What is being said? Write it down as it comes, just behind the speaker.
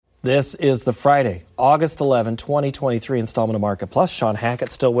This is the Friday, August 11, 2023 installment of Market Plus. Shawn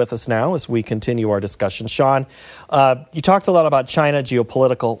Hackett still with us now as we continue our discussion. Shawn, you talked a lot about China,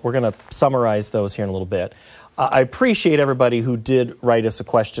 geopolitical. We're going to summarize those here in a little bit. I appreciate everybody who did write us a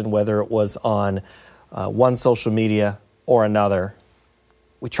question, whether it was on one social media or another.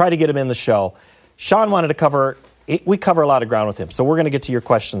 We try to get him in the show. Shawn wanted to we cover a lot of ground with him, so we're going to get to your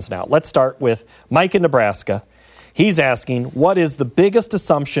questions now. Let's start with Mike in Nebraska. He's asking, what is the biggest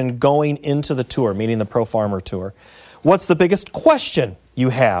assumption going into the tour, meaning the Pro Farmer Tour? What's the biggest question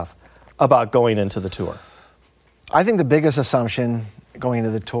you have about going into the tour? I think the biggest assumption going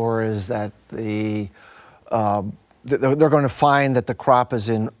into the tour is that they're going to find that the crop is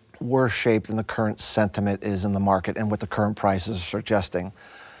in worse shape than the current sentiment is in the market and what the current prices are suggesting.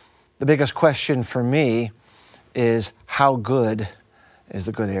 The biggest question for me is how good is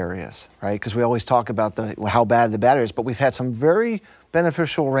the good areas, right? Because we always talk about how bad the bad areas, but we've had some very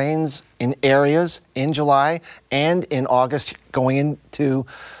beneficial rains in areas in July and in August, going into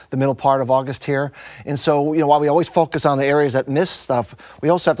the middle part of August here. And so, while we always focus on the areas that miss stuff, we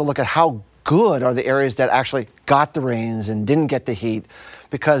also have to look at how good are the areas that actually got the rains and didn't get the heat,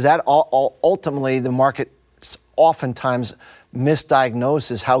 because that ultimately the market oftentimes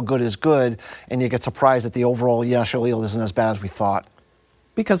misdiagnoses how good is good, and you get surprised that the overall initial yield isn't as bad as we thought.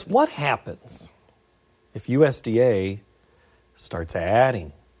 Because what happens if USDA starts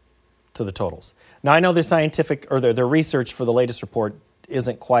adding to the totals? Now, I know their scientific or their research for the latest report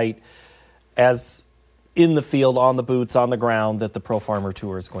isn't quite as in the field, on the boots, on the ground that the Pro Farmer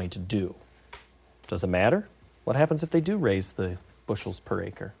Tour is going to do. Does it matter? What happens if they do raise the bushels per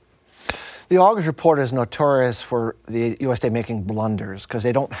acre? The August report is notorious for the USDA making blunders because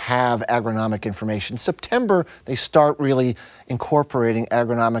they don't have agronomic information. September, they start really incorporating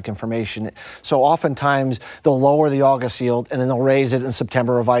agronomic information. So oftentimes, they'll lower the August yield and then they'll raise it in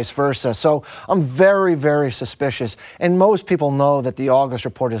September or vice versa. So I'm very, very suspicious. And most people know that the August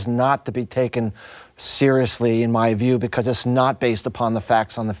report is not to be taken seriously, in my view, because it's not based upon the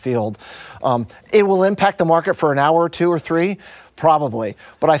facts on the field. It will impact the market for an hour or two or three, probably.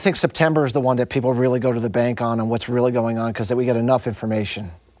 But I think September is the one that people really go to the bank on what's really going on, because we get enough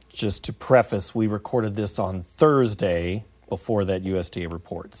information. Just to preface, we recorded this on Thursday before that USDA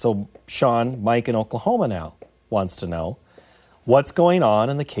report. So, Shawn, Mike in Oklahoma now wants to know, what's going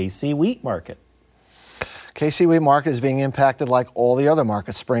on in the KC wheat market? KC wheat market is being impacted like all the other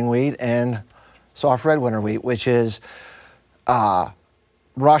markets, spring wheat and soft red winter wheat, which is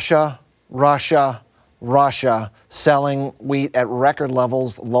Russia selling wheat at record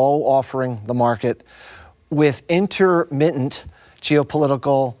levels, low offering the market, with intermittent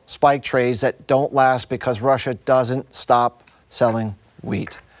geopolitical spike trades that don't last because Russia doesn't stop selling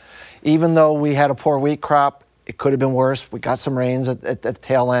wheat. Even though we had a poor wheat crop, it could have been worse. We got some rains at the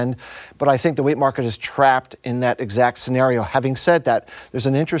tail end, but I think the wheat market is trapped in that exact scenario. Having said that, there's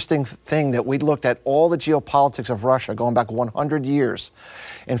an interesting thing that we looked at all the geopolitics of Russia going back 100 years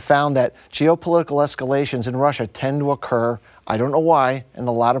and found that geopolitical escalations in Russia tend to occur, I don't know why, in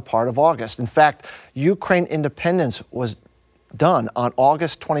the latter part of August. In fact, Ukraine independence was done on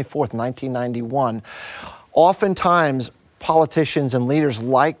August 24th, 1991. Oftentimes, politicians and leaders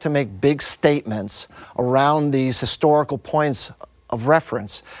like to make big statements around these historical points of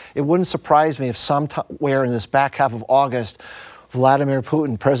reference. It wouldn't surprise me if somewhere in this back half of August, President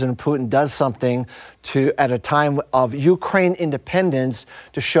Putin does something at a time of Ukraine independence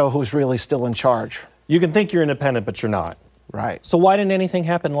to show who's really still in charge. You can think you're independent, but you're not. Right. So why didn't anything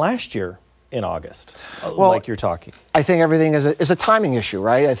happen last year in August, like you're talking? I think everything is a timing issue,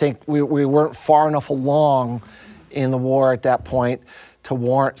 right? I think we weren't far enough along in the war at that point to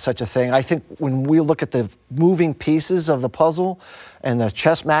warrant such a thing. I think when we look at the moving pieces of the puzzle and the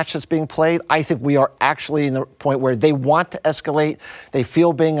chess match that's being played, I think we are actually in the point where they want to escalate. They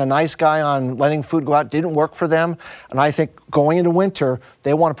feel being a nice guy on letting food go out didn't work for them. And I think going into winter,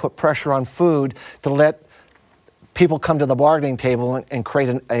 they want to put pressure on food to let people come to the bargaining table and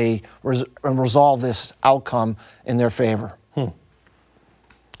create and resolve this outcome in their favor.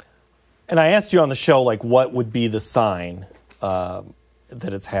 And I asked you on the show, what would be the sign that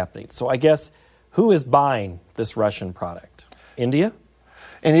it's happening? So I guess, who is buying this Russian product? India?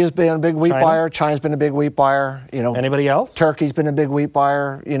 India's been a big wheat buyer. China's been a big wheat buyer. Anybody else? Turkey's been a big wheat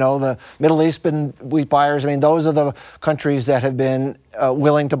buyer. The Middle East's been wheat buyers. I mean, those are the countries that have been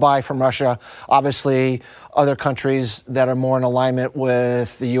willing to buy from Russia. Obviously, other countries that are more in alignment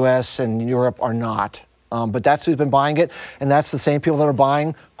with the U.S. and Europe are not. But that's who's been buying it, and that's the same people that are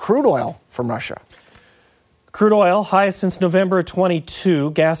buying crude oil from Russia. Crude oil, highest since November of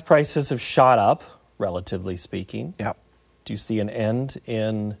 22. Gas prices have shot up, relatively speaking. Yep. Do you see an end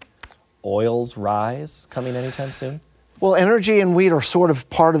in oil's rise coming anytime soon? Well, energy and wheat are sort of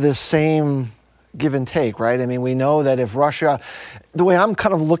part of this same give and take, right? I mean, we know that if Russia, the way I'm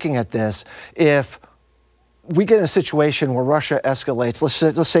kind of looking at this, if we get in a situation where Russia escalates,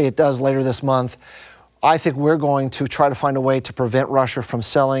 let's say it does later this month, I think we're going to try to find a way to prevent Russia from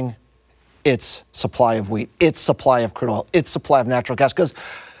selling its supply of wheat, its supply of crude oil, its supply of natural gas. Because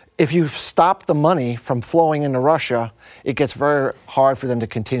if you stop the money from flowing into Russia, it gets very hard for them to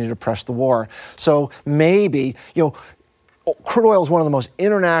continue to press the war. So maybe, crude oil is one of the most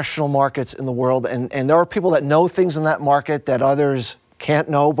international markets in the world, and there are people that know things in that market that others can't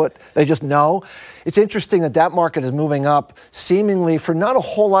know, but they just know. It's interesting that market is moving up seemingly for not a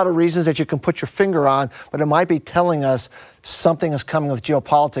whole lot of reasons that you can put your finger on, but it might be telling us something is coming with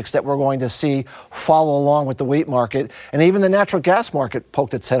geopolitics that we're going to see follow along with the wheat market. And even the natural gas market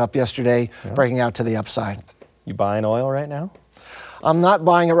poked its head up yesterday, breaking out to the upside. You buying oil right now? I'm not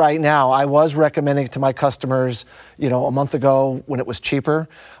buying it right now. I was recommending it to my customers, a month ago when it was cheaper.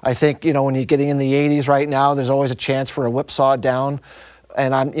 I think, when you're getting in the 80s right now, there's always a chance for a whipsaw down.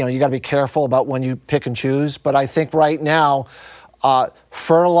 And you got to be careful about when you pick and choose. But I think right now,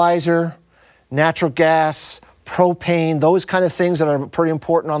 fertilizer, natural gas, propane, those kind of things that are pretty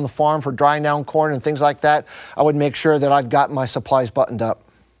important on the farm for drying down corn and things like that, I would make sure that I've got my supplies buttoned up.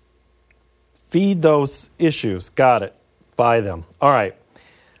 Feed those issues. Got it. Buy them. All right.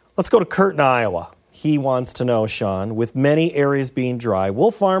 Let's go to Kurt in Iowa. He wants to know, Shawn, with many areas being dry,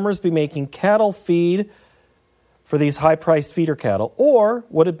 will farmers be making cattle feed for these high-priced feeder cattle, or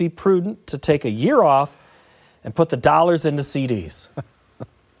would it be prudent to take a year off and put the dollars into CDs?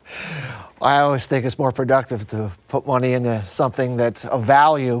 I always think it's more productive to put money into something that's of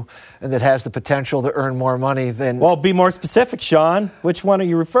value and that has the potential to earn more money than... Well, be more specific, Shawn. Which one are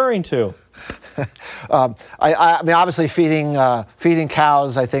you referring to? I mean, obviously feeding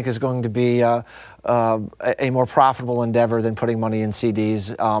cows, I think, is going to be a more profitable endeavor than putting money in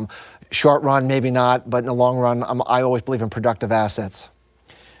CDs. Short run, maybe not, but in the long run, I always believe in productive assets.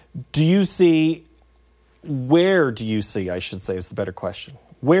 Where do you see, I should say, is the better question.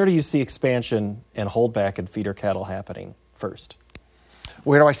 Where do you see expansion and holdback in feeder cattle happening first?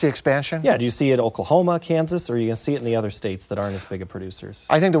 Where do I see expansion? Yeah, do you see it in Oklahoma, Kansas, or are you going to see it in the other states that aren't as big of producers?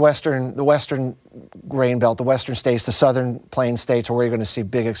 I think the western grain belt, the western states, the southern plain states are where you're going to see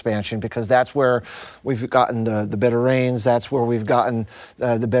big expansion, because that's where we've gotten the better rains, that's where we've gotten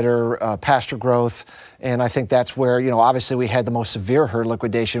the better pasture growth, and I think that's where, obviously we had the most severe herd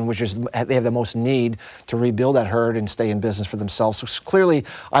liquidation, which is they have the most need to rebuild that herd and stay in business for themselves. So clearly,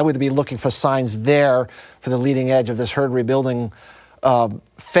 I would be looking for signs there for the leading edge of this herd rebuilding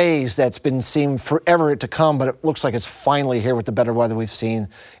phase that's been seen forever to come, but it looks like it's finally here with the better weather we've seen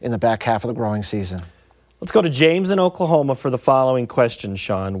in the back half of the growing season. Let's go to James in Oklahoma for the following question,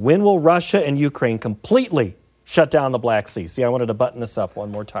 Shawn. When will Russia and Ukraine completely shut down the Black Sea? See, I wanted to button this up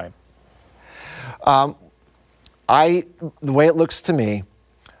one more time. The way it looks to me,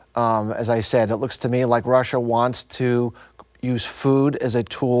 as I said, it looks to me like Russia wants to use food as a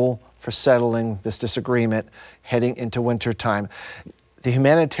tool for settling this disagreement heading into wintertime. The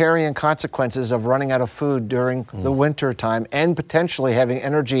humanitarian consequences of running out of food during the wintertime and potentially having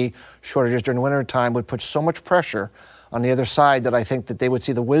energy shortages during wintertime would put so much pressure on the other side that I think that they would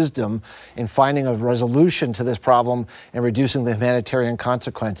see the wisdom in finding a resolution to this problem and reducing the humanitarian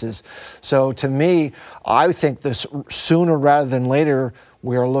consequences. So to me, I think this sooner rather than later,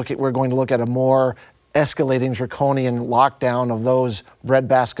 we're going to look at a more escalating draconian lockdown of those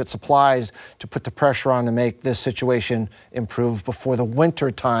breadbasket supplies to put the pressure on to make this situation improve before the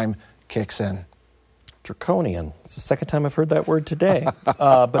winter time kicks in. Draconian. It's the second time I've heard that word today,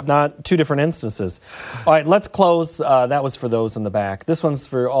 but not two different instances. All right, let's close. That was for those in the back. This one's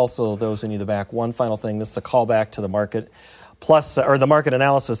for also those in the back. One final thing. This is a callback to the Market Plus, or the Market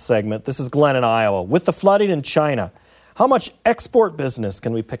Analysis segment. This is Glenn in Iowa. With the flooding in China, how much export business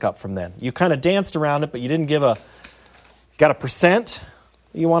can we pick up from them? You kind of danced around it, but you didn't got a percent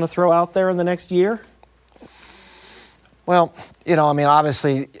you want to throw out there in the next year? Well,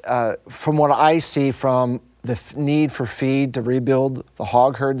 obviously, from what I see from the need for feed to rebuild the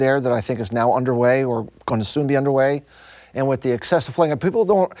hog herd there that I think is now underway or going to soon be underway, and with the excessive flooding, I'm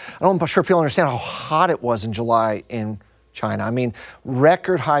sure people understand how hot it was in July in China. I mean,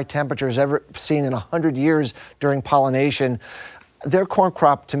 record high temperatures ever seen in 100 years during pollination. Their corn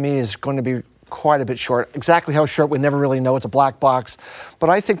crop, to me, is going to be quite a bit short. Exactly how short, we never really know. It's a black box.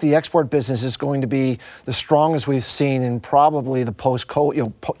 But I think the export business is going to be the strongest we've seen in probably the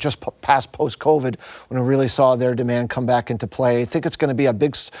post-COVID, past post-COVID, when we really saw their demand come back into play. I think it's going to be a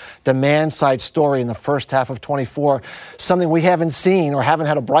big demand side story in the first half of 24, something we haven't seen or haven't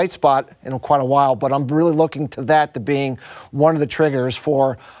had a bright spot in quite a while. But I'm really looking to that to being one of the triggers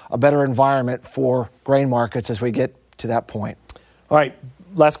for a better environment for grain markets as we get to that point. All right,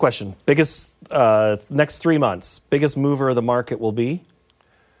 last question. Biggest, next 3 months, biggest mover of the market will be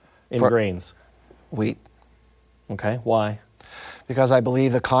in grains? Wheat. Okay, why? Because I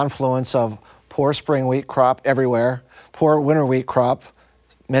believe the confluence of poor spring wheat crop everywhere, poor winter wheat crop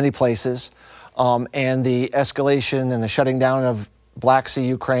many places, and the escalation and the shutting down of Black Sea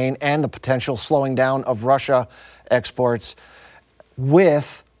Ukraine and the potential slowing down of Russia exports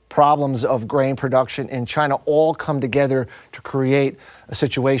with problems of grain production in China all come together to create a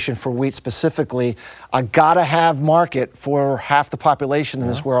situation for wheat specifically. A gotta-have market for half the population in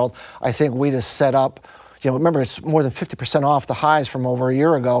this world. I think wheat is set up. Remember, it's more than 50% off the highs from over a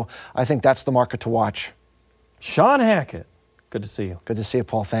year ago. I think that's the market to watch. Shawn Hackett, good to see you. Good to see you,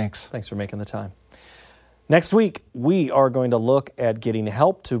 Paul. Thanks. Thanks for making the time. Next week, we are going to look at getting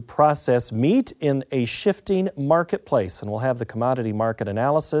help to process meat in a shifting marketplace, and we'll have the commodity market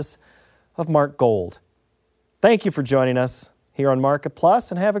analysis of Mark Gold. Thank you for joining us here on Market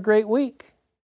Plus, and have a great week.